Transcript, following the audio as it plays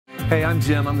Hey, I'm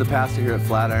Jim. I'm the pastor here at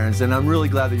Flatirons, and I'm really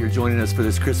glad that you're joining us for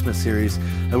this Christmas series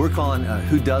that we're calling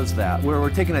Who Does That?, where we're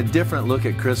taking a different look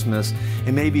at Christmas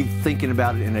and maybe thinking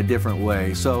about it in a different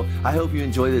way. So I hope you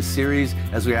enjoy this series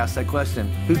as we ask that question,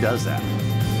 who does that?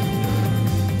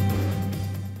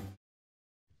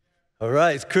 All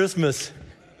right, it's Christmas.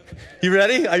 You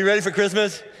ready? Are you ready for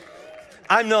Christmas?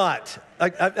 I'm not.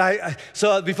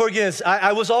 So before we get this,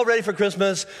 I was all ready for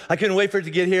Christmas. I couldn't wait for it to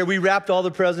get here. We wrapped all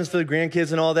the presents for the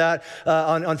grandkids and all that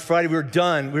on Friday. We were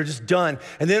done. We were just done.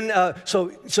 And then,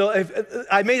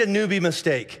 I made a newbie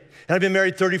mistake. And I've been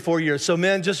married 34 years. So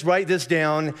men, just write this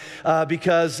down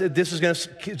because this is going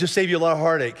to just save you a lot of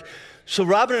heartache. So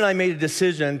Robin and I made a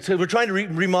decision. So we're trying to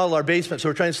remodel our basement, so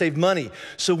we're trying to save money.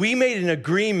 So we made an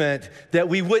agreement that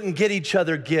we wouldn't get each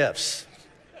other gifts.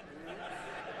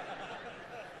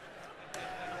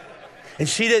 And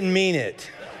she didn't mean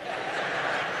it.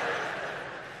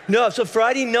 No, so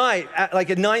Friday night, at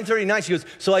 9:30 at night, she goes,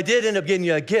 so I did end up getting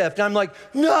you a gift. And I'm like,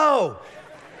 no,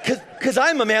 because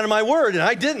I'm a man of my word, and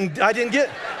I didn't get,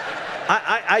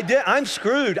 I'm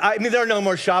screwed. I mean, there are no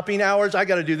more shopping hours. I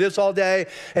got to do this all day.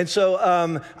 And so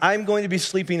I'm going to be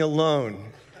sleeping alone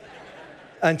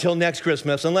until next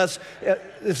Christmas, unless,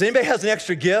 if anybody has an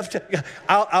extra gift,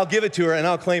 I'll give it to her and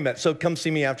I'll claim it. So come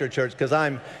see me after church, because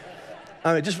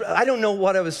I don't know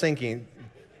what I was thinking.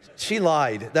 She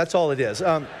lied. That's all it is.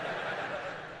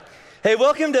 Hey,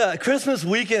 welcome to Christmas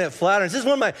weekend at Flatirons. This is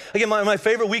one of my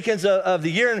favorite weekends of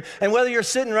the year. And whether you're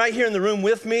sitting right here in the room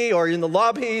with me or in the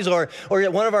lobbies or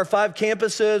at one of our 5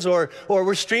 campuses or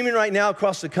we're streaming right now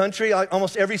across the country,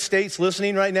 almost every state's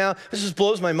listening right now. This just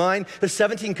blows my mind. There's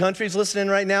 17 countries listening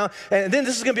right now. And then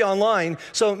this is going to be online.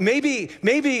 So maybe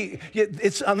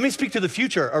it's, let me speak to the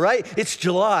future, all right? It's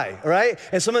July, all right?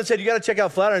 And someone said, you got to check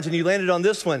out Flatirons, and you landed on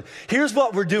this one. Here's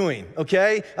what we're doing,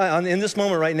 okay? In this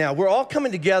moment right now. We're all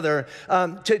coming together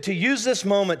to use this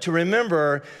moment to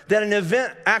remember that an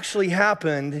event actually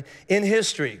happened in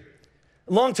history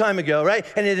a long time ago, right?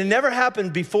 And it had never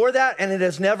happened before that, and it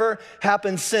has never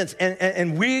happened since.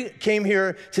 And we came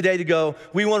here today to go,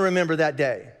 we want to remember that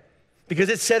day. Because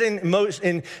it's set in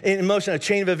motion a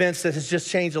chain of events that has just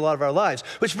changed a lot of our lives.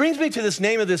 Which brings me to this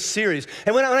name of this series.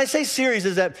 And when I say series,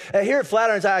 is that here at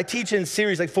Flatirons, I teach in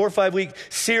series, like 4 or 5 week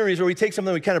series, where we take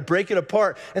something, we kind of break it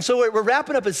apart. And so we're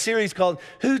wrapping up a series called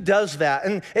Who Does That?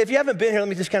 And if you haven't been here, let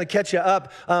me just kind of catch you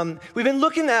up. We've been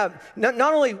looking at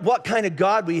not only what kind of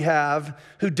God we have,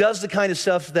 who does the kind of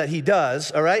stuff that he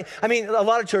does, all right? I mean, a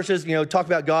lot of churches, talk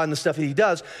about God and the stuff that he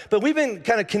does, but we've been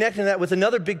kind of connecting that with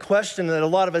another big question that a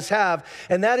lot of us have,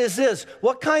 and that is this: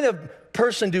 what kind of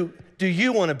person do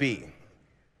you want to be?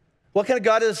 What kind of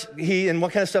God is he, and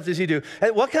what kind of stuff does he do?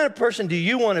 And what kind of person do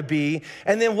you want to be?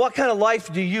 And then what kind of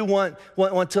life do you want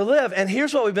to live? And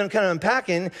here's what we've been kind of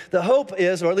unpacking. The hope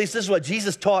is, or at least this is what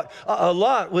Jesus taught a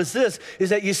lot, was this, is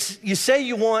that you say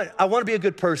I want to be a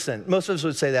good person. Most of us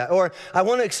would say that. Or I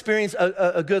want to experience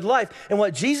a good life. And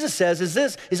what Jesus says is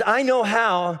this, is I know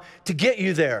how to get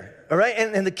you there. All right,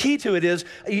 and the key to it is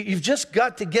you've just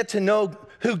got to get to know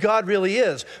who God really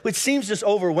is, which seems just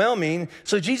overwhelming.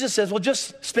 So Jesus says, well,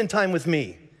 just spend time with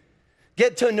me.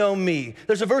 Get to know me.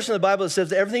 There's a verse in the Bible that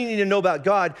says that everything you need to know about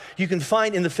God, you can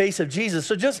find in the face of Jesus.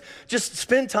 So just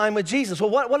spend time with Jesus. Well,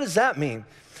 what does that mean?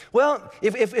 Well,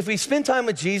 if we spend time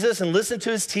with Jesus and listen to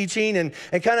his teaching and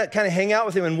kind of hang out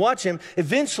with him and watch him,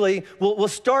 eventually we'll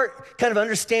start kind of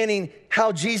understanding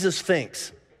how Jesus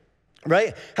thinks.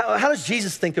 Right? How does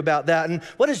Jesus think about that? And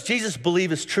what does Jesus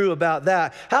believe is true about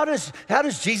that? How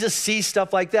does Jesus see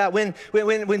stuff like that? When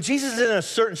Jesus is in a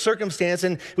certain circumstance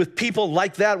and with people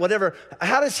like that, whatever,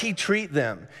 how does he treat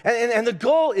them? And the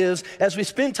goal is, as we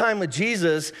spend time with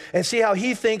Jesus and see how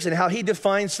he thinks and how he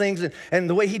defines things and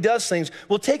the way he does things,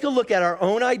 we'll take a look at our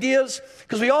own ideas,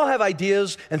 because we all have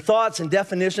ideas and thoughts and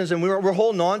definitions, and we're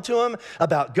holding on to them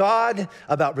about God,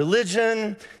 about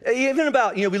religion, even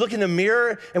about, we look in the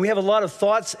mirror and we have a lot of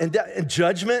thoughts and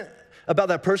judgment about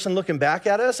that person looking back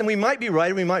at us, and we might be right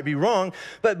and we might be wrong,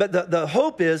 but the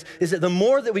hope is that the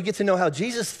more that we get to know how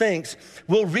Jesus thinks,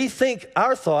 we'll rethink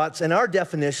our thoughts and our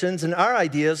definitions and our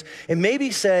ideas, and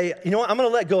maybe say, you know what, I'm going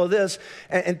to let go of this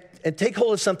and take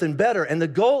hold of something better. And the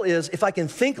goal is, if I can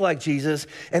think like Jesus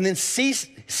and then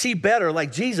see better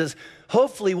like Jesus,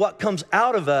 hopefully what comes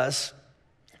out of us,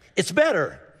 it's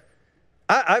better.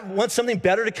 I want something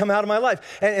better to come out of my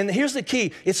life. And here's the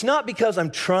key. It's not because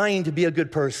I'm trying to be a good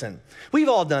person. We've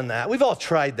all done that. We've all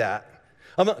tried that.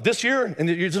 This year, and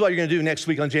this is what you're going to do next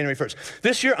week on January 1st.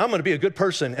 This year, I'm going to be a good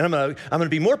person, and I'm going to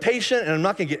be more patient, and I'm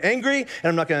not going to get angry, and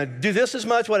I'm not going to do this as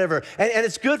much, whatever. And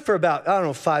it's good for about,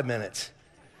 5 minutes.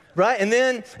 right? And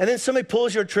then somebody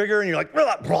pulls your trigger and you're like,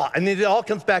 blah, blah, and then it all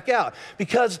comes back out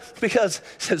because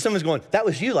someone's going, that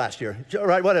was you last year,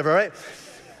 right? Whatever, right?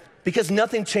 Because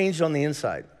nothing changed on the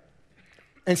inside.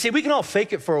 And see, we can all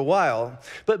fake it for a while,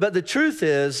 but the truth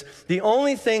is, the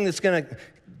only thing that's gonna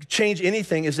change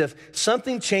anything is if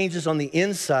something changes on the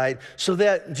inside so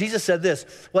that, Jesus said this,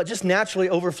 what just naturally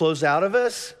overflows out of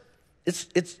us,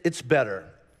 it's better.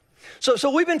 So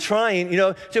we've been trying,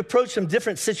 to approach some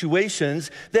different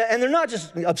situations and they're not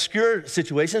just obscure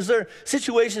situations, they're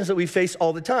situations that we face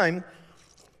all the time.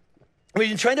 We've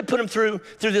been trying to put them through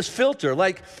this filter,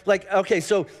 like okay,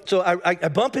 so I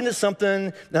bump into something,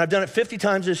 and I've done it 50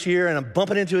 times this year, and I'm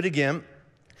bumping into it again.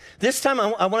 This time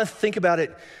I want to think about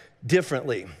it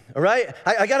differently, all right?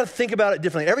 I got to think about it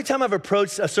differently. Every time I've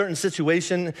approached a certain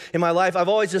situation in my life, I've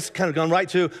always just kind of gone right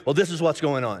to, well, this is what's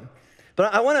going on.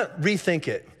 But I want to rethink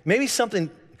it. Maybe something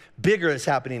bigger is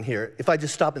happening here if I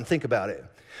just stop and think about it.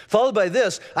 Followed by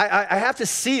this, I have to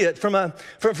see it from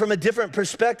a different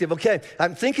perspective. Okay,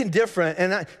 I'm thinking different,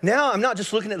 and now I'm not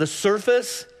just looking at the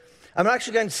surface. I'm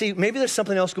actually going to see maybe there's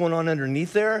something else going on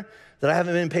underneath there that I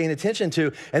haven't been paying attention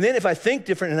to. And then if I think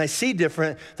different and I see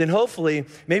different, then hopefully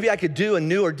maybe I could do a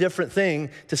new or different thing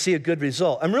to see a good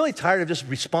result. I'm really tired of just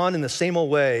responding the same old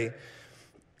way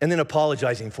and then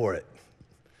apologizing for it.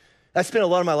 I spent a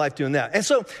lot of my life doing that. And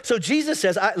so Jesus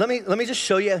says, let me just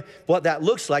show you what that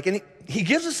looks like. And he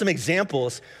gives us some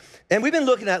examples. And we've been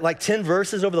looking at like 10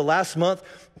 verses over the last month.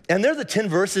 And they're the 10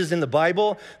 verses in the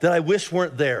Bible that I wish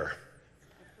weren't there.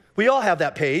 We all have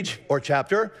that page or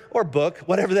chapter or book,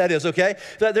 whatever that is, okay?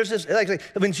 There's this, like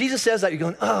when Jesus says that, you're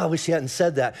going, oh, I wish he hadn't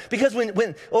said that. Because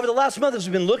when over the last month, as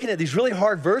we've been looking at these really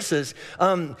hard verses,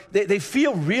 they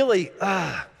feel really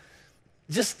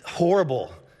just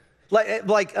horrible.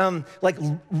 Like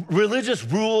religious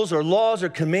rules or laws or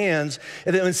commands,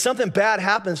 and then when something bad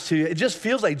happens to you, it just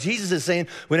feels like Jesus is saying,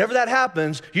 whenever that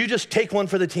happens, you just take one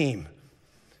for the team.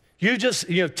 You just,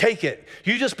 take it.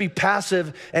 You just be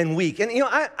passive and weak. And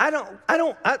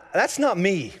that's not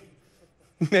me.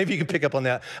 Maybe you can pick up on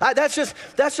that.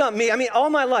 That's not me. I mean,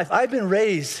 all my life, I've been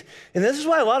raised, and this is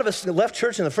why a lot of us left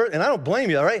church in the first, and I don't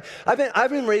blame you, all right? I've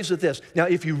been raised with this. Now,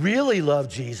 if you really love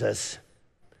Jesus,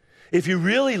 if you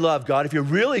really love God, if you're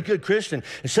really a good Christian,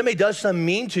 and somebody does something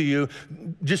mean to you,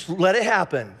 just let it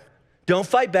happen. Don't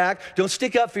fight back. Don't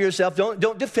stick up for yourself.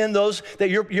 Don't defend those that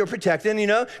you're protecting.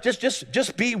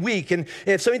 Just be weak. And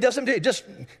if somebody does something to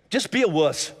you, just be a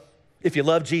wuss. If you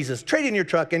love Jesus, trade in your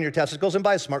truck and your testicles and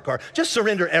buy a smart car. Just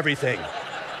surrender everything.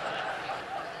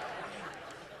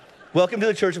 Welcome to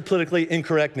the Church of Politically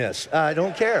Incorrectness. I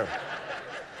don't care.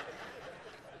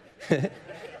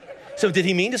 So did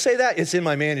he mean to say that? It's in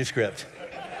my manuscript.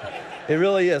 It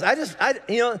really is.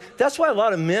 That's why a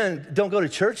lot of men don't go to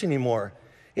church anymore.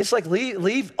 It's like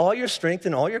leave all your strength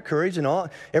and all your courage and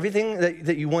everything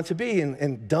that you want to be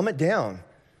and dumb it down.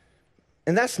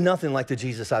 And that's nothing like the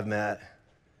Jesus I've met.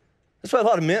 That's why a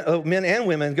lot of men and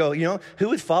women go, who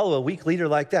would follow a weak leader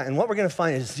like that? And what we're going to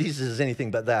find is Jesus is anything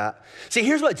but that. See,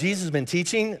 here's what Jesus has been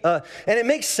teaching, and it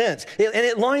makes sense. And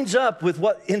it lines up with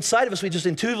what inside of us we just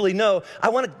intuitively know. I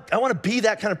want to be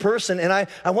that kind of person, and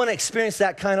I want to experience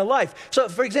that kind of life. So,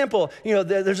 for example,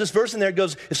 there's this verse in there that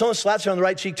goes, if someone slaps you on the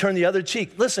right cheek, turn the other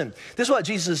cheek. Listen, this is what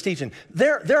Jesus is teaching.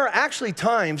 There are actually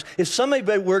times if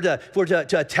somebody were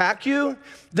to attack you,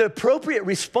 the appropriate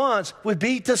response would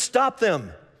be to stop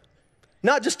them.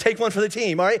 Not just take one for the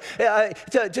team, all right?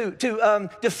 To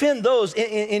defend those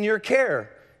in your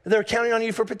care. They're counting on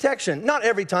you for protection. Not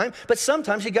every time, but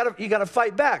sometimes you gotta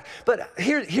fight back. But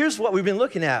here's what we've been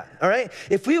looking at, all right?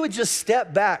 If we would just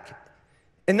step back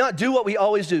and not do what we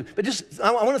always do, but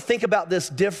I want to think about this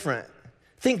different.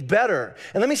 Think better.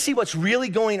 And let me see what's really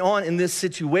going on in this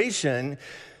situation.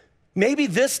 Maybe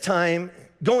this time,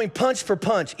 going punch for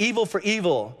punch, evil for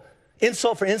evil,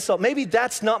 insult for insult, maybe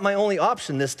that's not my only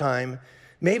option this time.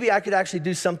 Maybe I could actually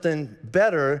do something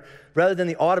better rather than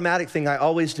the automatic thing I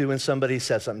always do when somebody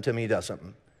says something to me, does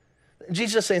something.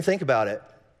 Jesus is saying, think about it.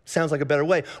 Sounds like a better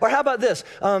way. Or how about this?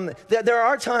 There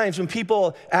are times when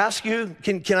people ask you,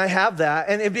 can I have that?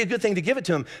 And it'd be a good thing to give it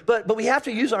to them. But we have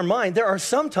to use our mind. There are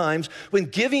some times when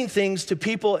giving things to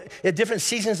people at different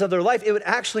seasons of their life, it would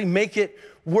actually make it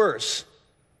worse.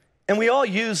 And we all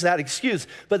use that excuse.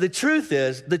 But the truth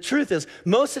is,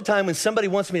 most of the time when somebody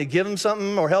wants me to give them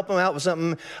something or help them out with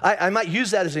something, I might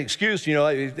use that as an excuse,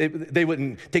 they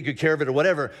wouldn't take good care of it or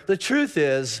whatever. The truth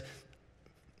is,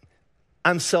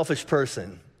 I'm a selfish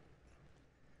person.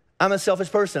 I'm a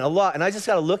selfish person a lot, and I just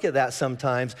gotta look at that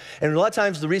sometimes. And a lot of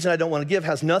times the reason I don't wanna give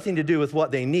has nothing to do with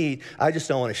what they need. I just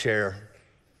don't wanna share.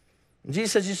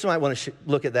 Jesus says you just might want to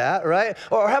look at that, right?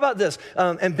 Or how about this?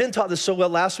 And Ben taught this so well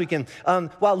last weekend.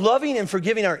 While loving and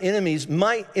forgiving our enemies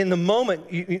might, in the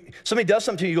moment, somebody does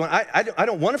something to you, you're going, I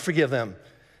don't want to forgive them.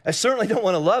 I certainly don't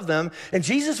want to love them. And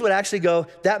Jesus would actually go,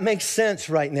 that makes sense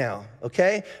right now,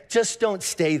 okay? Just don't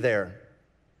stay there.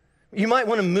 You might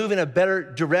want to move in a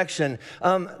better direction.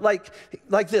 Like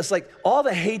this, like all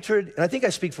the hatred, and I think I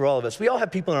speak for all of us, we all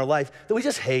have people in our life that we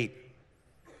just hate.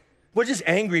 We're just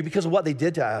angry because of what they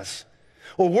did to us.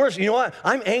 Or worse, you know what?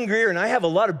 I'm angrier and I have a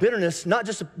lot of bitterness, not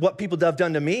just what people have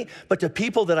done to me, but to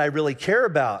people that I really care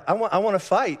about. I want to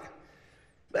fight.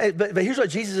 But here's what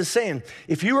Jesus is saying.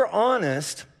 If you are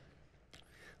honest,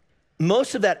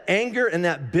 most of that anger and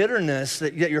that bitterness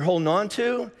that you're holding on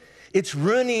to, it's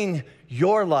ruining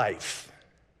your life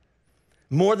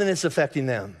more than it's affecting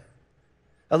them.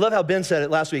 I love how Ben said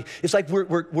it last week. It's like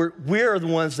we're the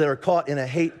ones that are caught in a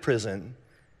hate prison.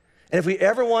 And if we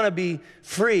ever want to be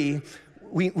free,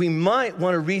 we might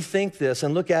want to rethink this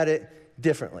and look at it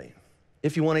differently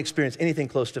if you want to experience anything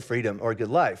close to freedom or a good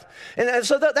life. And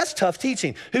so that's tough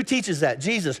teaching. Who teaches that?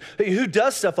 Jesus. Who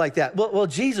does stuff like that? Well,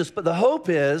 Jesus. But the hope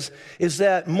is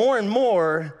that more and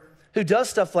more who does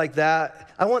stuff like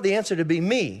that, I want the answer to be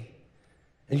me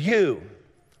and you.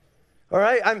 All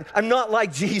right? I'm not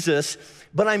like Jesus,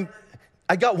 but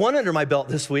I got one under my belt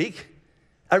this week.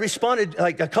 I responded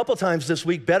like a couple times this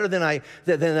week better than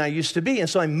I used to be, and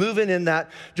so I'm moving in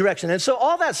that direction. And so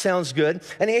all that sounds good.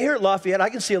 And here at Lafayette, I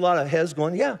can see a lot of heads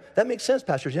going, yeah, that makes sense,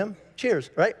 Pastor Jim. Cheers,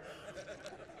 right?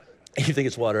 You think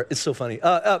it's water. It's so funny.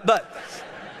 But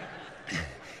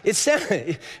it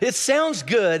sounds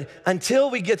good until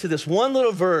we get to this one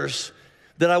little verse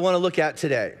that I want to look at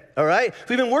today. All right?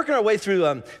 We've been working our way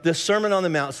through the Sermon on the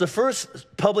Mount. It's the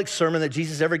first public sermon that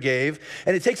Jesus ever gave,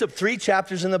 and it takes up 3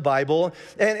 chapters in the Bible.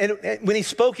 And when he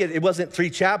spoke it wasn't 3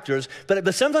 chapters,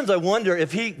 but sometimes I wonder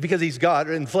if because he's God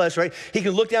in flesh, right? He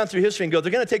can look down through history and go,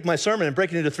 they're going to take my sermon and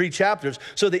break it into 3 chapters.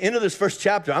 So at the end of this first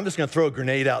chapter, I'm just going to throw a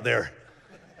grenade out there.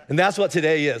 And that's what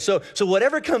today is. So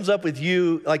whatever comes up with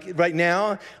you, like right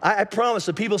now, I promise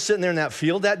the people sitting there in that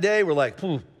field that day were like,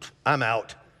 I'm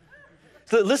out.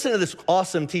 So listen to this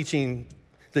awesome teaching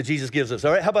that Jesus gives us,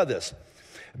 all right? How about this?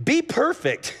 Be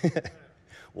perfect.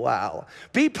 Wow.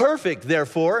 Be perfect,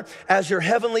 therefore, as your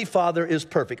heavenly Father is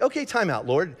perfect. Okay, time out,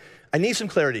 Lord. I need some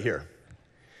clarity here.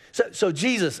 So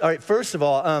Jesus, all right, first of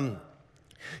all,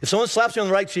 if someone slaps you on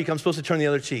the right cheek, I'm supposed to turn the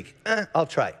other cheek. I'll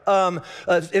try.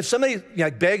 If somebody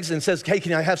begs and says, hey,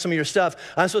 can I have some of your stuff?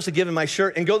 I'm supposed to give him my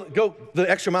shirt and go the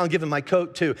extra mile and give him my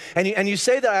coat too. And you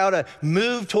say that I ought to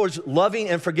move towards loving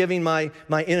and forgiving my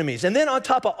enemies. And then on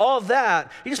top of all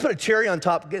that, you just put a cherry on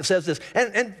top that says this,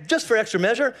 and just for extra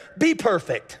measure, be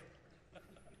perfect.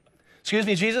 Excuse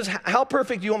me, Jesus, how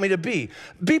perfect do you want me to be?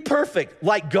 Be perfect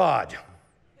like God.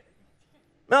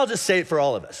 I'll just say it for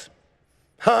all of us.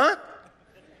 Huh?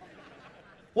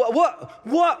 What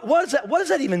does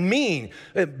that even mean?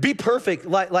 Be perfect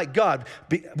like God.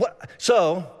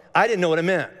 So I didn't know what it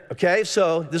meant, okay?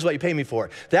 So this is what you pay me for.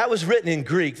 That was written in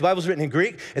Greek. The Bible's written in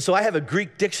Greek, and so I have a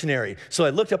Greek dictionary. So I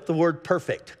looked up the word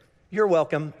perfect. You're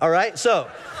welcome, all right? So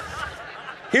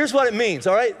here's what it means,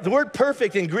 all right? The word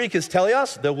perfect in Greek is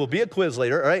teleos. There will be a quiz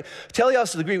later, all right? Teleos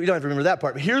is the Greek. We don't have to remember that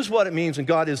part. But here's what it means when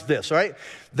God is this, all right?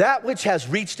 That which has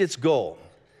reached its goal.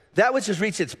 That which has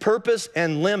reached its purpose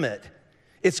and limit.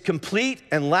 It's complete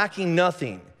and lacking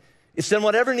nothing. It's done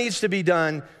whatever needs to be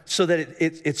done so that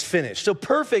it's finished. So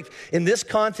perfect in this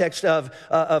context of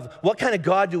what kind of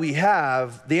God do we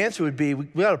have, the answer would be we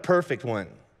got a perfect one.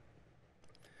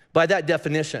 By that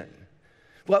definition.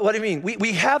 What do you mean?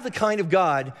 We have the kind of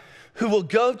God who will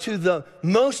go to the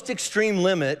most extreme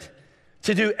limit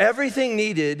to do everything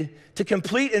needed to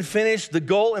complete and finish the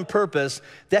goal and purpose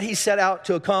that he set out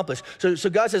to accomplish. So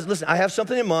God says, listen, I have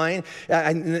something in mind.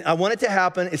 I want it to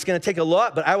happen. It's going to take a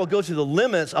lot, but I will go to the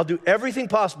limits. I'll do everything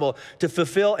possible to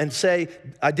fulfill and say,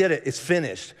 I did it. It's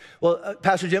finished. Well,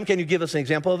 Pastor Jim, can you give us an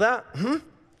example of that?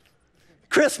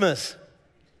 Christmas.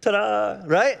 Ta-da,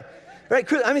 right? Right?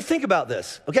 I mean, think about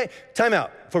this. Okay, time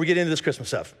out before we get into this Christmas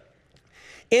stuff.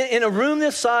 In a room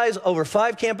this size, over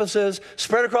 5 campuses,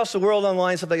 spread across the world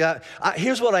online, stuff like that,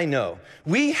 here's what I know.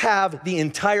 We have the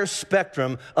entire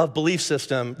spectrum of belief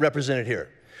system represented here.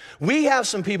 We have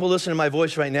some people listening to my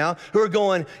voice right now who are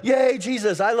going, yay,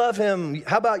 Jesus, I love him.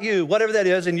 How about you? Whatever that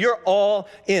is, and you're all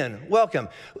in. Welcome.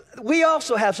 We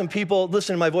also have some people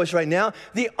listening to my voice right now.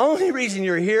 The only reason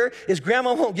you're here is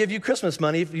grandma won't give you Christmas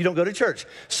money if you don't go to church.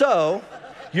 So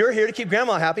you're here to keep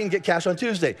grandma happy and get cash on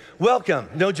Tuesday. Welcome.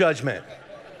 No judgment.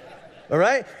 All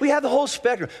right? We have the whole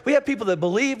spectrum. We have people that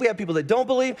believe. We have people that don't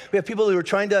believe. We have people who are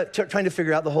trying to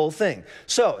figure out the whole thing.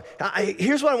 So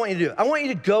here's what I want you to do. I want you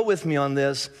to go with me on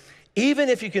this, even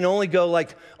if you can only go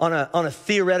like on a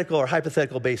theoretical or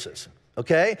hypothetical basis.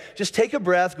 Okay? Just take a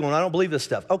breath going, I don't believe this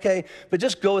stuff. Okay, but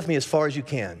just go with me as far as you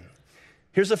can.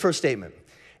 Here's the first statement.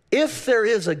 If there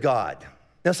is a God,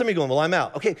 now some of you are going, well, I'm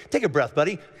out. Okay, take a breath,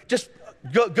 buddy. Just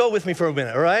go with me for a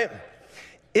minute, all right?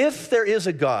 If there is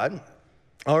a God,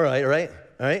 all right,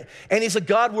 and he's a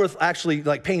God worth actually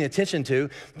like paying attention to,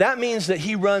 that means that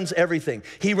he runs everything.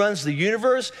 He runs the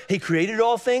universe, he created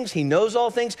all things, he knows all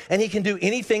things, and he can do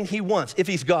anything he wants if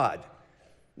he's God.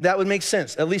 That would make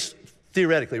sense, at least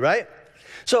theoretically, right?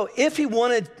 So if he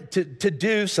wanted to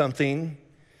do something,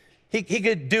 he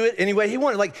could do it any way he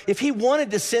wanted. Like if he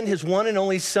wanted to send his one and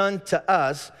only son to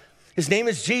us, his name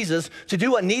is Jesus, to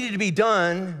do what needed to be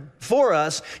done for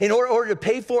us in order to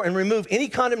pay for and remove any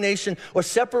condemnation or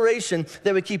separation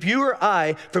that would keep you or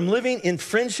I from living in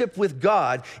friendship with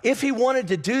God. If he wanted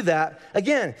to do that,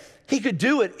 again, he could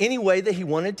do it any way that he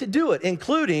wanted to do it,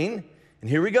 including, and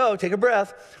here we go, take a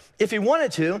breath. If he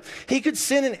wanted to, he could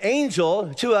send an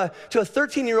angel to a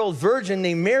 13-year-old virgin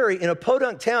named Mary in a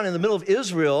podunk town in the middle of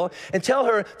Israel and tell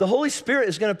her the Holy Spirit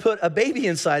is going to put a baby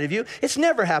inside of you. It's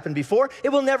never happened before. It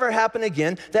will never happen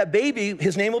again. That baby,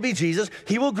 his name will be Jesus.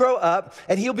 He will grow up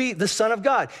and he'll be the Son of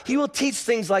God. He will teach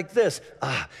things like this.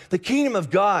 The kingdom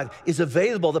of God is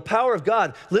available. The power of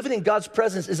God, living in God's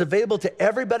presence, is available to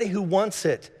everybody who wants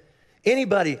it.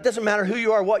 Anybody, it doesn't matter who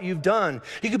you are, what you've done.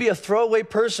 You could be a throwaway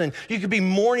person. You could be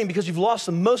mourning because you've lost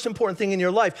the most important thing in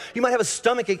your life. You might have a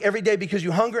stomachache every day because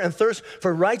you hunger and thirst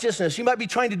for righteousness. You might be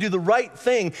trying to do the right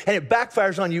thing and it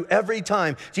backfires on you every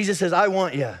time. Jesus says, I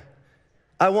want you.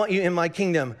 I want you in my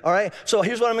kingdom, all right? So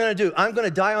here's what I'm gonna do. I'm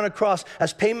gonna die on a cross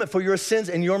as payment for your sins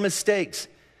and your mistakes.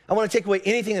 I wanna take away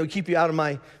anything that would keep you out of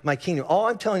my kingdom. All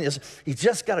I'm telling you is you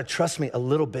just gotta trust me a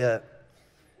little bit.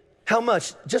 How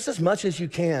much? Just as much as you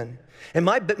can. And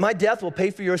my death will pay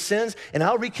for your sins, and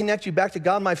I'll reconnect you back to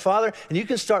God, my Father, and you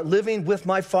can start living with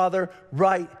my Father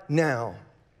right now.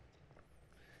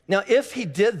 Now, if he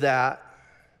did that,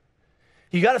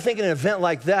 you got to think an event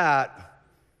like that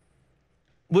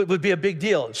would be a big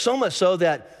deal. So much so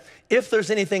that if there's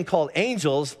anything called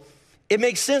angels, it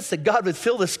makes sense that God would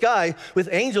fill the sky with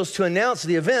angels to announce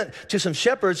the event to some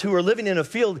shepherds who were living in a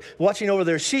field watching over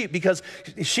their sheep, because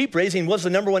sheep raising was the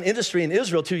 #1 industry in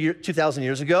Israel 2,000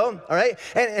 years ago, all right?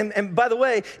 And by the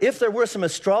way, if there were some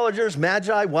astrologers,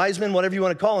 magi, wise men, whatever you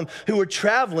want to call them, who were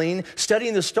traveling,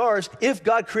 studying the stars, if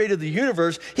God created the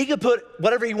universe, he could put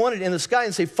whatever he wanted in the sky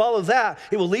and say, follow that,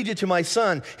 it will lead you to my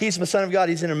son. He's the Son of God,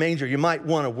 he's in a manger. You might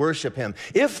want to worship him.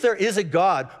 If there is a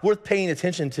God worth paying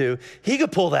attention to, he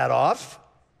could pull that off.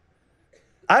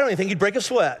 I don't even think he'd break a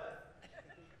sweat,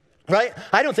 right?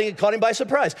 I don't think it caught him by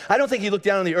surprise. I don't think he looked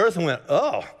down on the earth and went,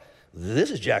 oh,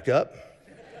 this is jacked up.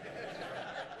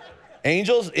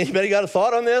 Angels, anybody got a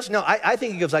thought on this? No, I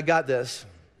think he goes, I got this.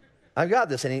 I've got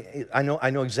this, and I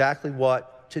know exactly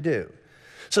what to do.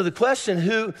 So the question,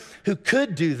 who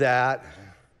could do that?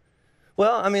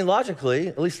 Well, I mean, logically,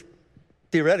 at least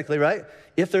theoretically, right?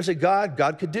 If there's a God,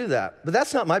 God could do that. But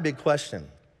that's not my big question.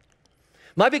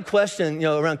 My big question,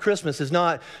 around Christmas is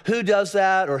not who does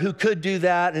that or who could do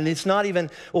that, and it's not even,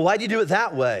 well, why do you do it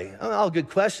that way? All good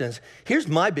questions. Here's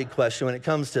my big question when it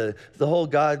comes to the whole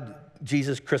God,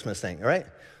 Jesus, Christmas thing, all right?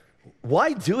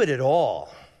 Why do it at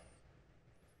all?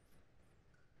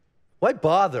 Why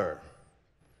bother?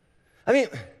 I mean,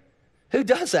 who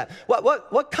does that?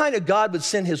 What kind of God would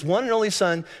send his one and only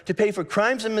son to pay for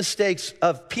crimes and mistakes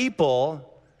of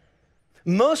people,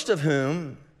 most of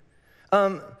whom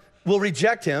will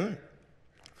reject him,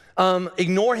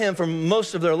 ignore him for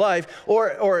most of their life,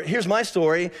 or here's my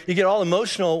story, you get all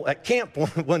emotional at camp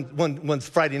one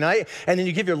Friday night, and then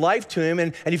you give your life to him,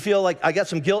 and you feel like I got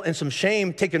some guilt and some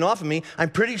shame taken off of me.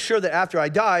 I'm pretty sure that after I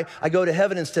die, I go to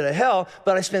heaven instead of hell,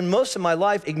 but I spend most of my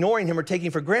life ignoring him or taking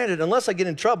for granted unless I get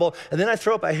in trouble, and then I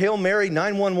throw up a Hail Mary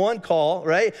 911 call,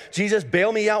 right? Jesus,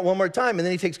 bail me out one more time, and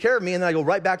then he takes care of me, and then I go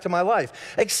right back to my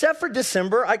life. Except for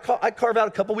December, I carve out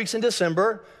a couple weeks in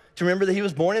December to remember that he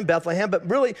was born in Bethlehem, but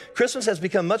really, Christmas has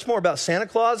become much more about Santa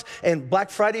Claus and Black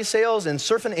Friday sales and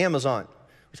surfing Amazon,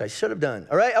 which I should have done,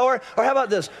 all right? Or how about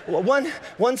this?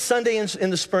 One Sunday in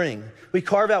the spring, we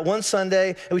carve out one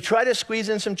Sunday, and we try to squeeze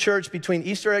in some church between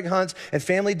Easter egg hunts and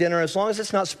family dinner, as long as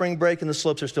it's not spring break and the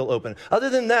slopes are still open. Other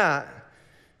than that,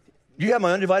 you have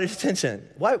my undivided attention.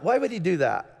 Why would he do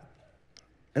that?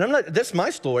 And that's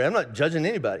my story. I'm not judging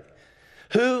anybody.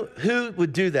 Who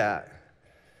would do that?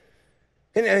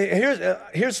 And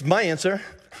here's my answer.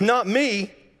 Not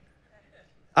me.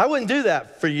 I wouldn't do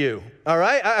that for you, all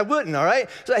right? I wouldn't, all right?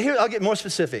 So here, I'll get more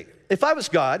specific. If I was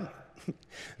God,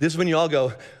 this is when you all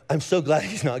go, I'm so glad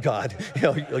he's not God. You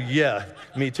know, yeah,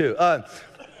 me too.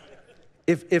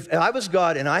 If I was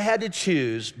God and I had to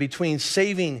choose between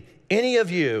saving any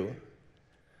of you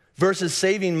versus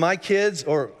saving my kids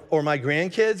or my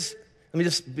grandkids, let me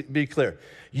just be clear.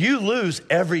 You lose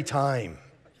every time.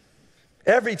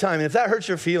 Every time. And if that hurts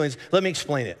your feelings, let me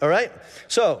explain it, all right?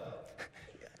 So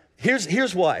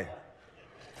here's why.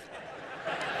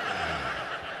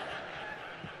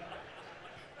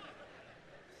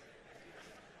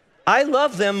 I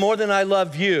love them more than I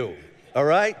love you. All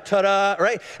right, ta-da,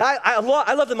 right? I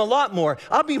love them a lot more.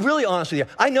 I'll be really honest with you.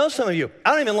 I know some of you.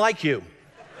 I don't even like you.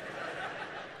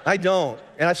 I don't.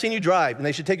 And I've seen you drive, and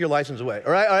they should take your license away.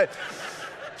 All right, all right.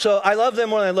 So I love them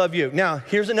more than I love you. Now,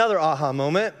 here's another aha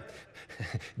moment.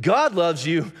 God loves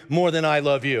you more than I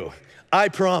love you. I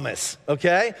promise,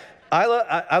 okay?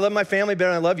 I love my family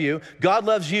better than I love you. God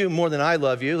loves you more than I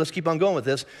love you. Let's keep on going with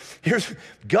this.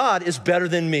 God is better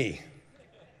than me.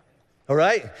 All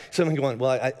right? Someone going,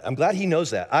 well, I'm glad he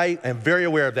knows that. I am very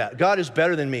aware of that. God is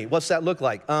better than me. What's that look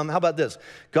like? How about this?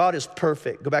 God is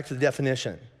perfect. Go back to the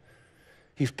definition.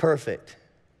 He's perfect.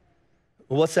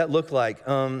 Well, what's that look like?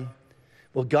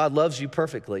 Well, God loves you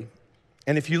perfectly.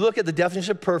 And if you look at the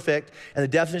definition of perfect and the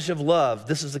definition of love,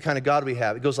 this is the kind of God we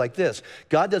have. It goes like this.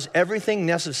 God does everything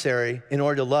necessary in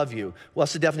order to love you.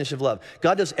 What's the definition of love?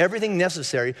 God does everything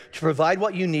necessary to provide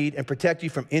what you need and protect you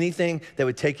from anything that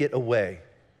would take it away.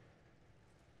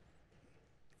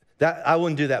 I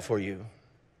wouldn't do that for you.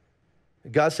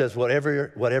 God says,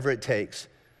 whatever it takes,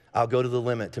 I'll go to the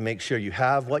limit to make sure you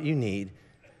have what you need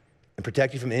and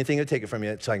protect you from anything that would take it from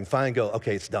you so I can finally go,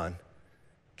 okay, it's done.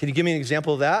 Can you give me an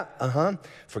example of that?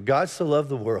 For God so loved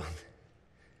the world,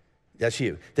 that's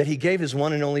you, that he gave his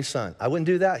one and only son. I wouldn't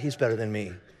do that. He's better than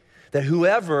me. That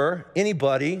whoever,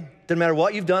 anybody, doesn't matter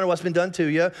what you've done or what's been done to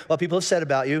you, what people have said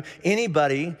about you,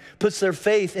 anybody puts their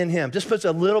faith in him, just puts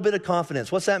a little bit of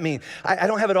confidence. What's that mean? I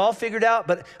don't have it all figured out,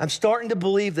 but I'm starting to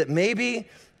believe that maybe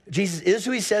Jesus is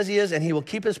who he says he is and he will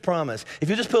keep his promise. If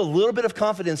you just put a little bit of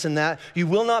confidence in that, you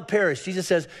will not perish. Jesus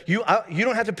says, you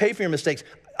don't have to pay for your mistakes.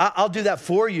 I'll do that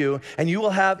for you, and you will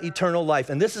have eternal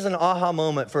life. And this is an aha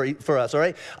moment for us, all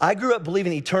right? I grew up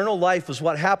believing eternal life was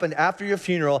what happened after your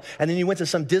funeral, and then you went to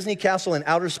some Disney castle in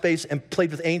outer space and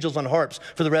played with angels on harps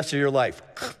for the rest of your life.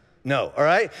 No, all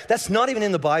right? That's not even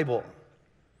in the Bible,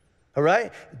 all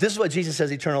right? This is what Jesus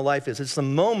says eternal life is. It's the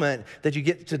moment that you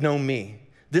get to know me.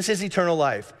 This is eternal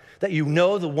life, that you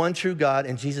know the one true God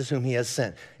and Jesus whom he has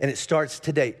sent. And it starts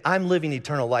today. I'm living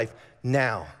eternal life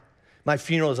now. My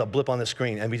funeral is a blip on the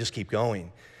screen, and we just keep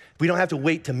going. We don't have to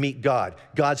wait to meet God.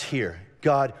 God's here.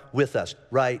 God with us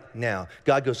right now.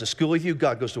 God goes to school with you.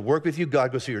 God goes to work with you.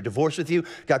 God goes through your divorce with you.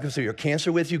 God goes through your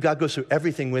cancer with you. God goes through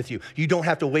everything with you. You don't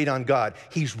have to wait on God.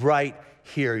 He's right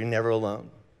here. You're never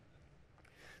alone.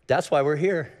 That's why we're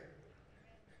here.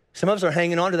 Some of us are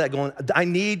hanging on to that going, I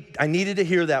needed to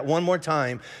hear that one more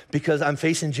time because I'm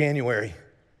facing January.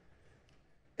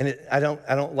 And I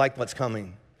don't like what's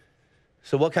coming.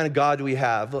 So what kind of God do we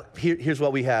have? Well, here's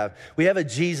what we have. We have a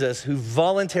Jesus who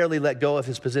voluntarily let go of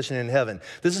his position in heaven.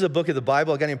 This is a book of the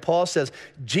Bible. A guy named Paul says,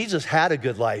 Jesus had a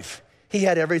good life. He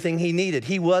had everything he needed.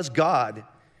 He was God.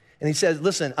 And he says,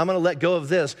 listen, I'm going to let go of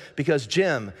this because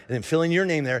Jim, and then fill in your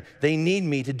name there, they need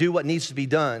me to do what needs to be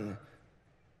done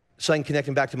so I can connect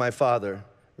him back to my Father.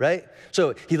 Right?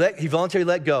 So he voluntarily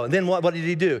let go. And then what did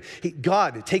he do?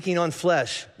 God taking on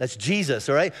flesh, that's Jesus,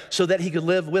 all right? So that he could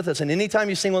live with us. And anytime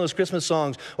you sing one of those Christmas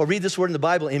songs or read this word in the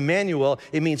Bible, Emmanuel,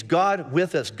 it means God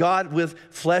with us, God with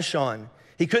flesh on.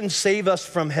 He couldn't save us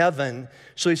from heaven.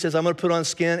 So he says, I'm going to put on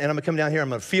skin and I'm going to come down here. I'm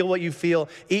going to feel what you feel,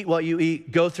 eat what you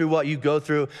eat, go through what you go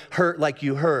through, hurt like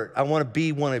you hurt. I want to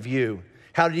be one of you.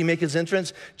 How did he make his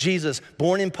entrance? Jesus,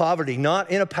 born in poverty,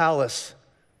 not in a palace.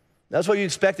 That's what you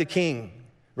expect a king.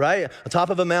 Right? On top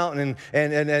of a mountain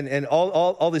and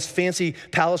all this fancy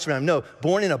palace around him. No,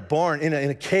 born in a barn, in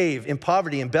a cave, in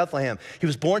poverty in Bethlehem. He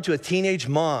was born to a teenage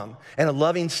mom and a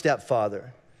loving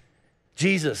stepfather.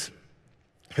 Jesus,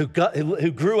 who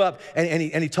grew up and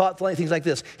he taught things like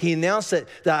this. He announced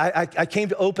that I came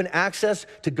to open access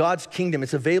to God's kingdom.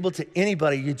 It's available to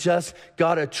anybody. You just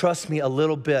got to trust me a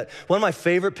little bit. One of my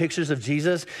favorite pictures of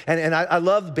Jesus, and I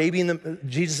love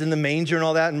Jesus in the manger and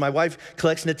all that, and my wife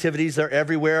collects nativities. They're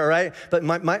everywhere, all right? But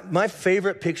my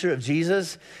favorite picture of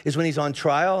Jesus is when he's on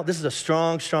trial. This is a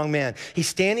strong, strong man. He's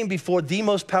standing before the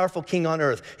most powerful king on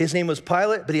earth. His name was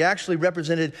Pilate, but he actually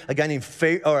represented a guy named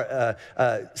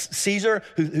Caesar,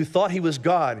 who thought he was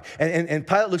God. And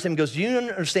Pilate looks at him and goes, do you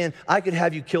understand I could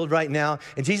have you killed right now?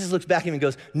 And Jesus looks back at him and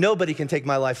goes, nobody can take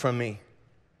my life from me.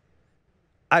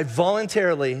 I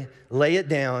voluntarily lay it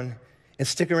down and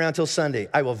stick around till Sunday.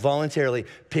 I will voluntarily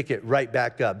pick it right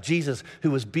back up. Jesus,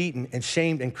 who was beaten and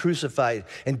shamed and crucified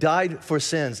and died for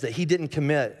sins that he didn't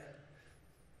commit.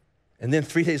 And then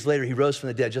 3 days later, he rose from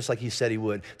the dead just like he said he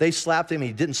would. They slapped him and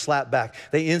he didn't slap back.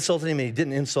 They insulted him and he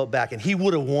didn't insult back. And he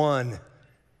would have won,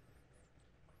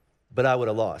 but I would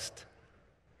have lost.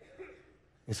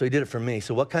 And so he did it for me.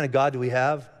 So what kind of God do we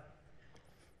have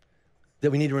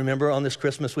that we need to remember on this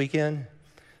Christmas weekend?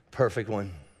 Perfect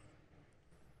one.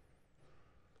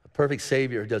 A perfect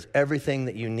Savior who does everything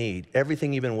that you need.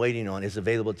 Everything you've been waiting on is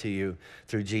available to you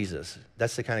through Jesus.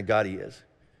 That's the kind of God he is.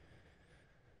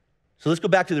 So let's go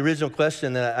back to the original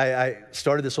question that I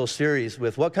started this whole series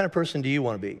with. What kind of person do you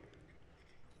want to be?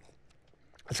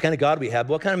 That's the kind of God we have.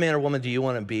 What kind of man or woman do you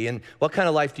want to be? And what kind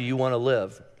of life do you want to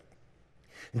live?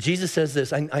 And Jesus says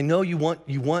this, I know you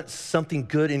want something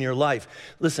good in your life.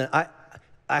 Listen, I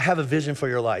have a vision for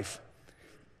your life.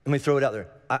 Let me throw it out there.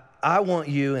 I want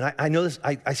you, and I know this,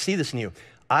 I see this in you.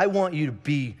 I want you to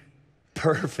be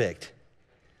perfect.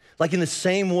 Like in the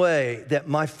same way that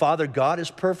my Father God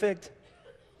is perfect,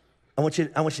 I want you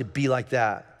to be like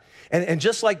that. And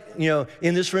just like,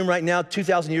 in this room right now,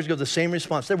 2,000 years ago, the same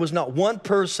response. There was not one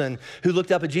person who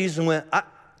looked up at Jesus and went,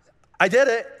 I did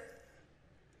it.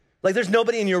 Like there's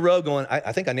nobody in your row going,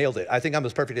 I think I nailed it. I think I'm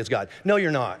as perfect as God. No,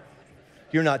 you're not.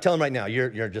 You're not. Tell him right now,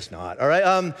 you're just not, all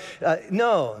right?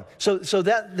 No. So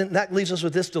that leaves us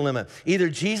with this dilemma. Either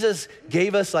Jesus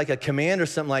gave us like a command or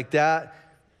something like that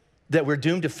we're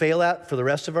doomed to fail at for the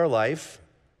rest of our life,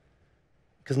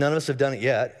 because none of us have done it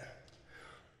yet.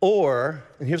 Or,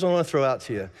 and here's what I want to throw out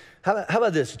to you. How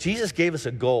about this? Jesus gave us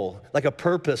a goal, like a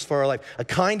purpose for our life, a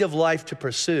kind of life to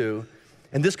pursue,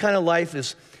 and this kind of life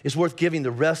is worth giving the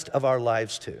rest of our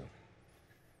lives to.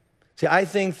 See, I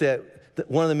think that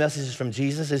one of the messages from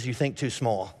Jesus is you think too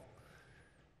small,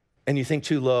 and you think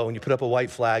too low, and you put up a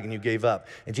white flag, and you gave up.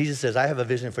 And Jesus says, I have a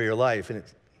vision for your life, and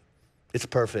it's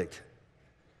perfect.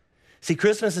 See,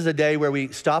 Christmas is a day where we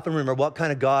stop and remember what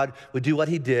kind of God would do what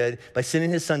he did by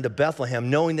sending his son to Bethlehem,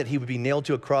 knowing that he would be nailed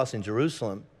to a cross in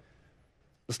Jerusalem.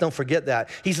 Let's don't forget that.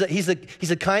 He's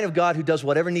the kind of God who does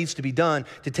whatever needs to be done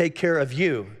to take care of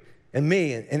you and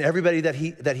me and everybody that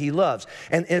he loves.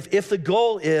 And if the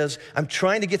goal is I'm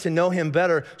trying to get to know him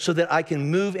better so that I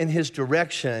can move in his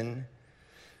direction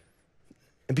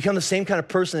and become the same kind of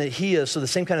person that he is, so the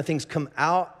same kind of things come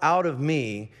out of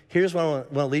me, here's what I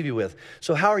want to leave you with.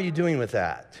 So how are you doing with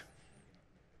that?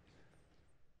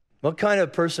 What kind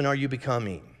of person are you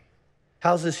becoming?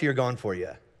 How's this year gone for you?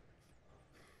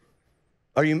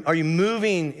 Are you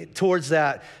moving towards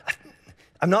that?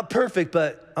 I'm not perfect,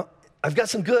 but I've got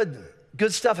some good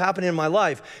stuff happening in my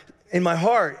life. In my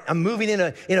heart, I'm moving in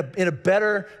a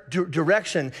better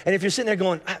direction. And if you're sitting there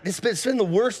going, it's been the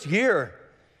worst year.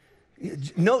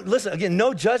 No, listen, again,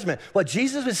 no judgment. What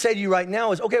Jesus would say to you right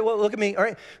now is, okay, well, look at me, all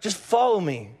right? Just follow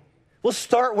me. We'll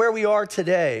start where we are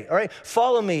today, all right?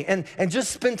 Follow me and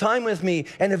just spend time with me.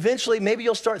 And eventually, maybe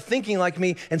you'll start thinking like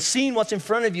me and seeing what's in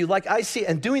front of you like I see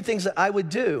and doing things that I would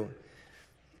do.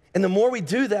 And the more we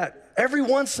do that, every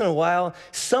once in a while,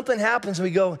 something happens and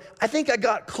we go, I think I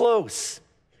got close.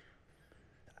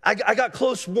 I got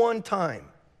close one time.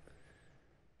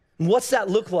 What's that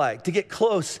look like, to get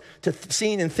close to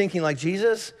seeing and thinking like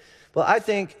Jesus? Well, I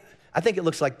think it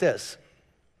looks like this.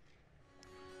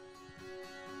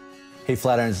 Hey,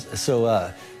 Flatirons.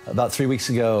 So about 3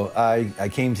 weeks ago, I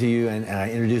came to you and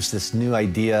I introduced this new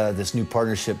idea, this new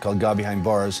partnership called God Behind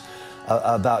Bars,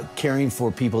 about caring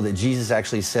for people that Jesus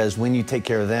actually says, when you take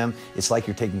care of them, it's like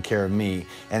you're taking care of me.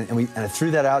 And I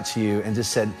threw that out to you and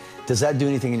just said, does that do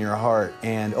anything in your heart?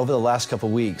 And over the last couple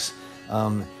of weeks,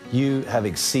 you have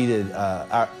exceeded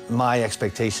my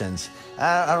expectations.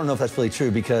 I don't know if that's really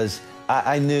true, because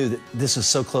I knew that this is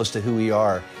so close to who we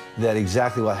are that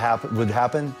exactly what would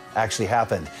happen actually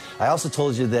happened. I also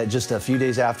told you that just a few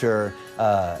days after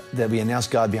that we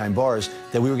announced God Behind Bars,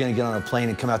 that we were going to get on a plane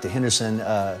and come out to Henderson,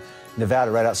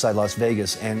 Nevada, right outside Las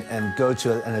Vegas, and go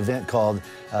to an event called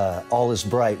All Is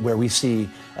Bright, where we see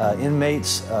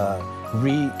inmates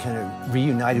kind of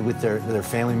reunited with their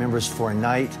family members for a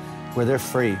night where they're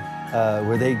free,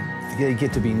 where they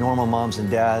get to be normal moms and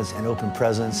dads and open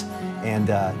presents. And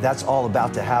that's all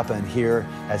about to happen here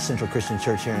at Central Christian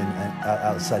Church here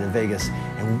outside of Vegas.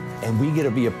 And we get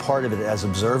to be a part of it as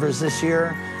observers this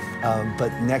year.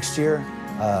 But next year,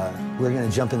 we're going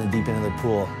to jump in the deep end of the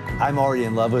pool. I'm already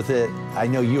in love with it. I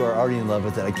know you are already in love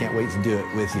with it. I can't wait to do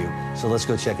it with you. So let's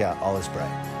go check out All Is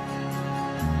Bright.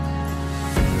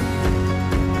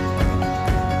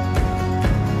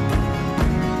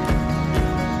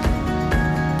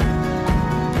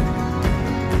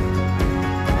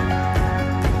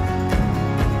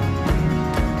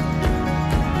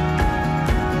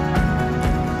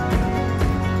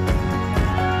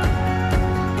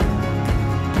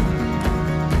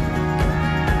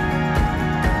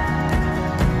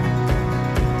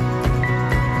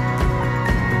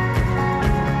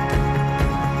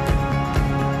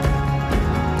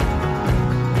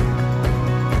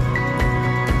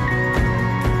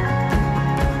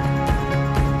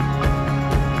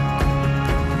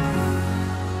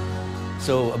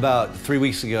 So about 3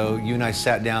 weeks ago, you and I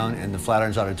sat down in the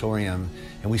Flatirons auditorium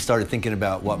and we started thinking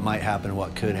about what might happen and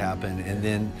what could happen. And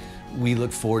then we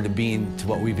look forward to being to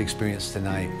what we've experienced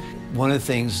tonight. One of the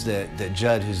things that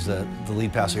Judd, who's the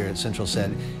lead pastor here at Central,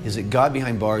 said is that God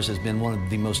behind bars has been one of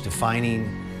the most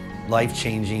defining,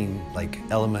 life-changing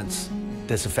elements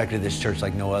that's affected this church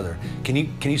like no other. Can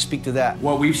you speak to that?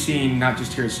 What we've seen, not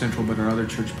just here at Central, but our other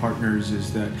church partners,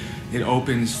 is that it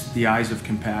opens the eyes of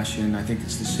compassion. I think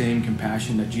it's the same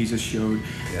compassion that Jesus showed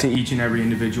to each and every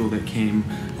individual that came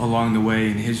along the way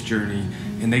in his journey.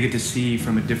 And they get to see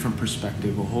from a different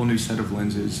perspective, a whole new set of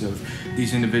lenses of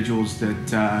these individuals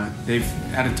that they've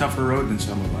had a tougher road than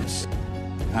some of us.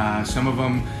 Some of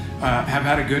them have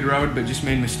had a good road, but just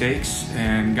made mistakes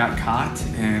and got caught.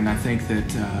 And I think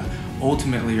that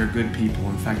ultimately are good people.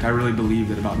 In fact, I really believe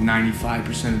that about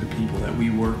 95% of the people that we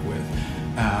work with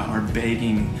are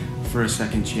begging for a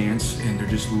second chance, and they're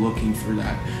just looking for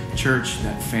that church,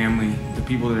 that family, the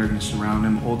people that are going to surround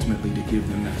them, ultimately to give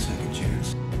them that second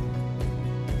chance.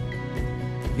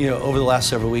 You know, over the last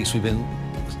several weeks, we've been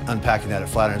unpacking that at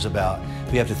Flatirons about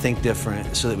we have to think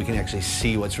different so that we can actually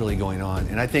see what's really going on.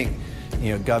 And I think,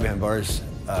 you know, God Behind Bars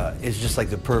is just like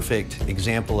the perfect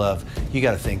example of you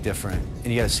got to think different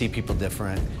and you got to see people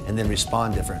different and then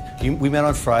respond different. We met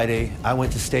on Friday. I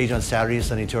went to stage on Saturday and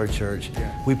Sunday to our church.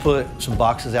 Yeah. We put some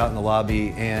boxes out in the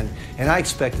lobby and I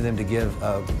expected them to give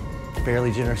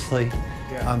fairly generously.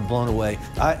 Yeah. I'm blown away.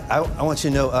 I want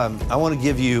you to know, I want to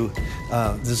give you,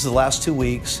 this is the last 2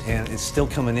 weeks and it's still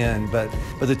coming in, but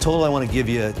the total I want to give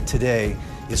you today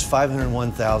is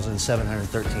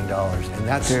 $501,713. And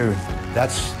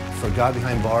that's for God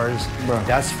Behind Bars. Bro.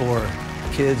 That's for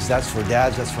kids, that's for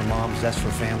dads, that's for moms, that's for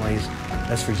families,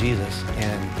 that's for Jesus.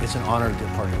 And it's an honor to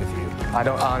partner with you.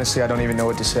 Honestly, I don't even know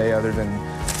what to say other than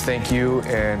thank you.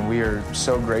 And we are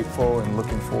so grateful and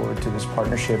looking forward to this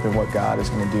partnership and what God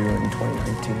is going to do in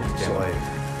 2019. Can't wait.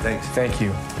 Thanks. Thank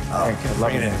you. Thank you. I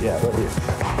love you. Yeah, I love you.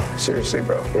 Seriously,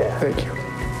 bro. Yeah. Thank you.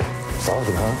 It's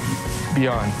awesome, huh?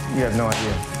 Beyond. You have no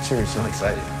idea. Seriously. I'm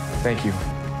excited. Thank you.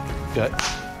 Good.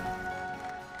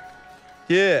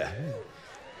 Yeah.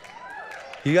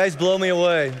 You guys blow me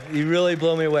away. You really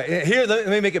blow me away. Here, let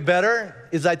me make it better.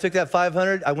 Is I took that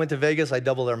 500, I went to Vegas, I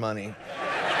doubled their money.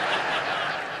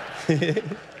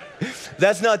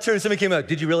 That's not true. Somebody came out,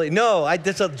 did you really? No,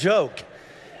 that's a joke.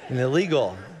 And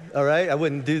illegal, all right? I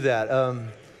wouldn't do that.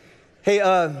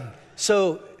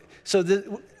 So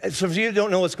if you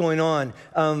don't know what's going on,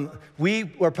 we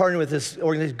are partnering with this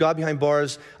organization, God Behind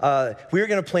Bars. We are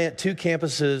going to plant 2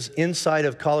 campuses inside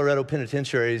of Colorado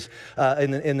penitentiaries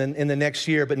in the next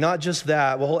year. But not just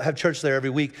that, we'll have church there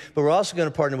every week. But we're also going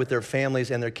to partner with their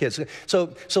families and their kids. So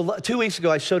 2 weeks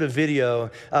ago, I showed a video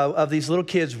of these little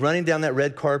kids running down that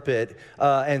red carpet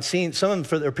and seeing some of them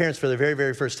for their parents for the very,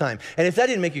 very first time. And if that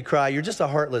didn't make you cry, you're just a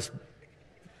heartless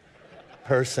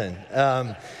person.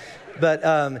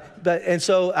 And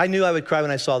so I knew I would cry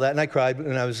when I saw that, and I cried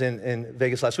when I was in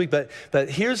Vegas last week. But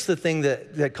here's the thing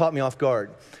that caught me off guard.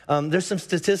 There's some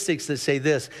statistics that say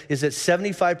this, is that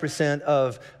 75%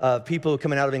 of people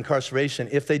coming out of incarceration,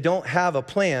 if they don't have a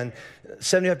plan,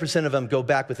 75% of them go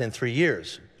back within 3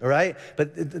 years, all right?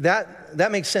 But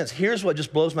that makes sense. Here's what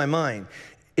just blows my mind.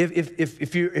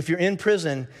 If you're in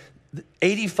prison,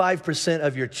 85%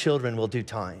 of your children will do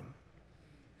time.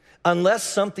 Unless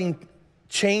something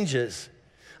changes,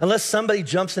 unless somebody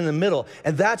jumps in the middle,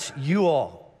 and that's you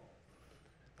all.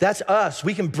 That's us.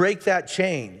 We can break that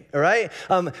chain, all right?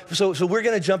 So we're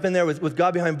going to jump in there with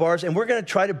God Behind Bars, and we're going to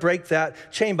try to break that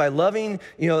chain by loving,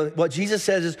 you know, what Jesus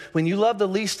says is, when you love the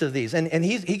least of these, and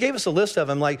he gave us a list of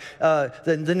them, like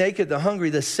the naked, the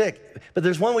hungry, the sick, but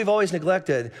there's one we've always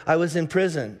neglected. I was in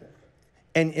prison,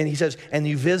 and he says, and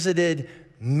you visited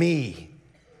me.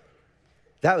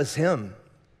 That was him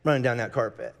running down that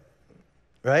carpet.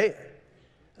 Right?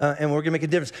 And we're going to make a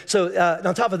difference. So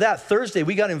on top of that, Thursday,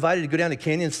 we got invited to go down to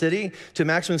Canyon City to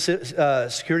maximum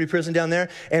security prison down there,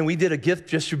 and we did a gift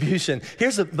distribution.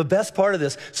 Here's the best part of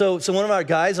this. So one of our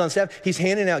guys on staff, he's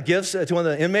handing out gifts to one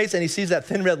of the inmates, and he sees that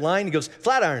thin red line. He goes,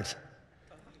 Flatirons.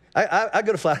 I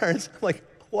go to Flatirons. I'm like,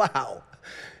 wow,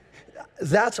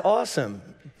 that's awesome.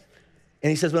 And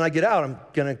he says, when I get out, I'm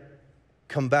going to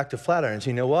come back to Flatirons.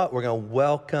 You know what? We're going to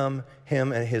welcome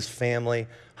him and his family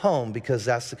home, because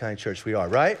that's the kind of church we are,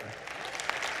 right?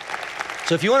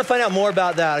 So if you want to find out more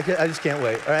about that, I just can't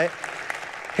wait, all right?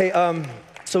 Hey,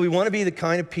 so we want to be the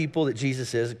kind of people that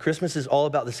Jesus is. Christmas is all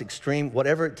about this extreme,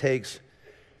 whatever it takes,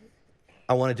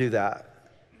 I want to do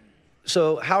that.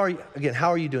 So how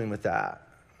are you doing with that?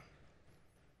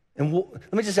 And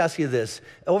let me just ask you this.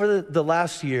 Over the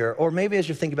last year, or maybe as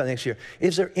you're thinking about next year,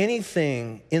 is there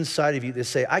anything inside of you that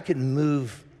say, I could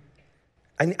move,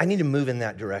 I need to move in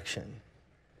that direction?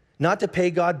 Not to pay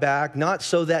God back, not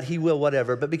so that he will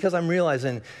whatever, but because I'm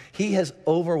realizing he has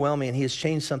overwhelmed me and he has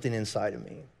changed something inside of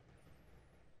me.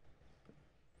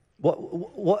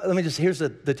 Here's the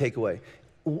takeaway.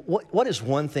 What is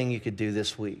one thing you could do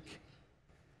this week?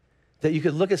 That you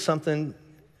could look at something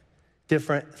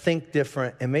different, think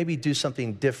different, and maybe do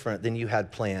something different than you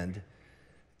had planned,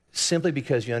 simply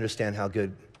because you understand how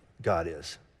good God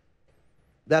is.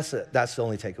 That's the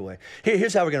only takeaway.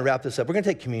 Here's how we're gonna wrap this up. We're gonna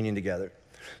take communion together.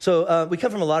 So we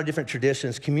come from a lot of different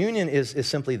traditions. Communion is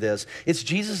simply this. It's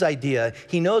Jesus' idea.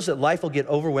 He knows that life will get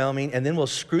overwhelming, and then we'll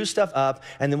screw stuff up,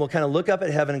 and then we'll kind of look up at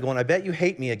heaven and go, I bet you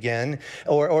hate me again.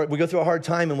 Or we go through a hard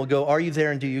time, and we'll go, are you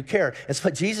there, and do you care? It's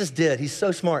what Jesus did. He's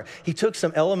so smart. He took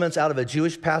some elements out of a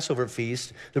Jewish Passover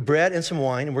feast, the bread and some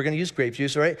wine, and we're going to use grape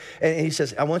juice, right? And he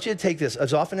says, I want you to take this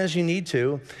as often as you need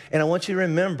to, and I want you to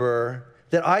remember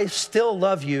that I still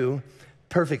love you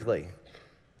perfectly.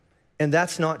 And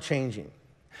that's not changing.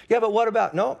 Yeah, but what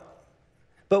about, no.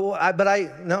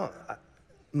 No,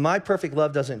 my perfect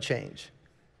love doesn't change,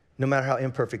 no matter how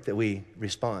imperfect that we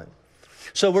respond.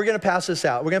 So we're gonna pass this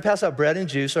out. We're gonna pass out bread and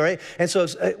juice, all right? And so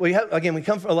we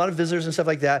come from a lot of visitors and stuff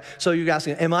like that, so you're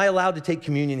asking, am I allowed to take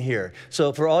communion here?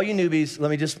 So for all you newbies,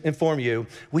 let me just inform you,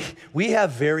 we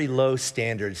have very low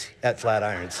standards at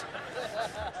Flatirons.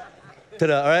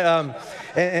 Ta-da, all right?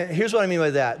 And here's what I mean by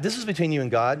that. This is between you and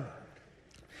God.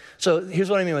 So here's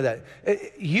what I mean by that.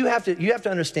 You have to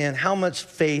understand how much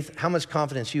faith, how much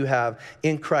confidence you have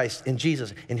in Christ, in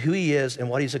Jesus, in who he is and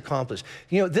what he's accomplished.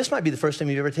 You know, this might be the first time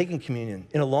you've ever taken communion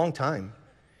in a long time.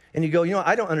 And you go, you know,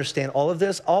 I don't understand all of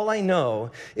this. All I know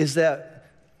is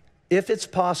that if it's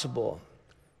possible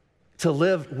to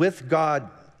live with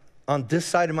God on this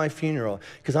side of my funeral,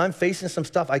 because I'm facing some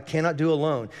stuff I cannot do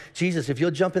alone. Jesus, if you'll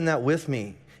jump in that with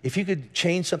me, if you could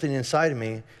change something inside of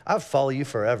me, I'll follow you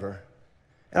forever.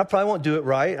 And I probably won't do it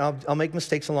right. I'll make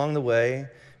mistakes along the way,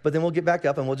 but then we'll get back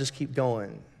up and we'll just keep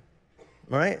going.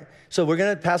 All right? So we're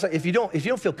gonna pass out. If you don't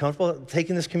feel comfortable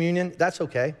taking this communion, that's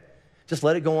okay. Just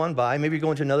let it go on by. Maybe you're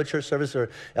going to another church service or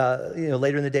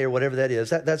later in the day or whatever that is.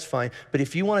 That's fine. But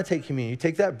if you want to take communion, you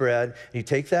take that bread, and you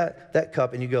take that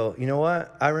cup, and you go, you know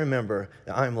what? I remember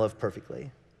that I am loved perfectly.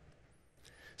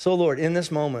 So Lord, in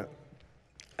this moment,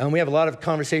 and we have a lot of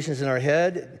conversations in our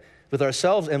head with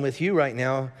ourselves and with you right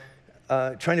now,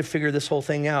 trying to figure this whole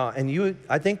thing out. And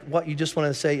I think what you just want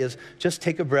to say is just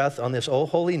take a breath on this oh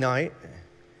holy night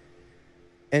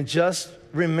and just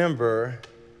remember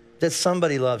that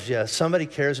somebody loves you, somebody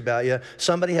cares about you,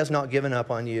 somebody has not given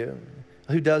up on you.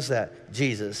 Who does that?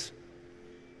 Jesus.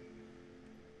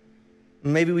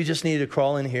 Maybe we just need to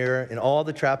crawl in here in all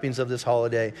the trappings of this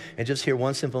holiday and just hear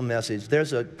one simple message.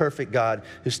 There's a perfect God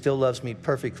who still loves me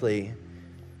perfectly.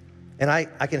 And I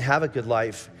can have a good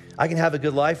life. I can have a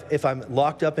good life if I'm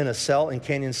locked up in a cell in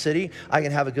Canyon City. I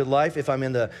can have a good life if I'm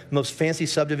in the most fancy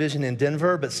subdivision in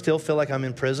Denver, but still feel like I'm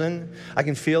in prison. I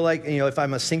can feel like, if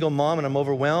I'm a single mom and I'm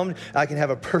overwhelmed, I can have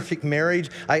a perfect marriage.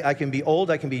 I can be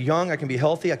old, I can be young, I can be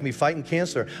healthy, I can be fighting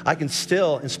cancer. I can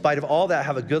still, in spite of all that,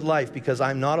 have a good life because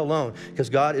I'm not alone, because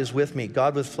God is with me,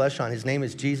 God with flesh on. His name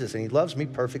is Jesus, and he loves me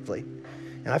perfectly.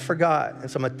 And I forgot, and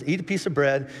so I'm gonna eat a piece of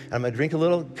bread, and I'm gonna drink a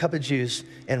little cup of juice,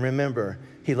 and remember,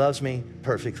 he loves me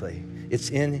perfectly.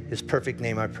 It's in his perfect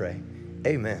name I pray.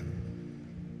 Amen.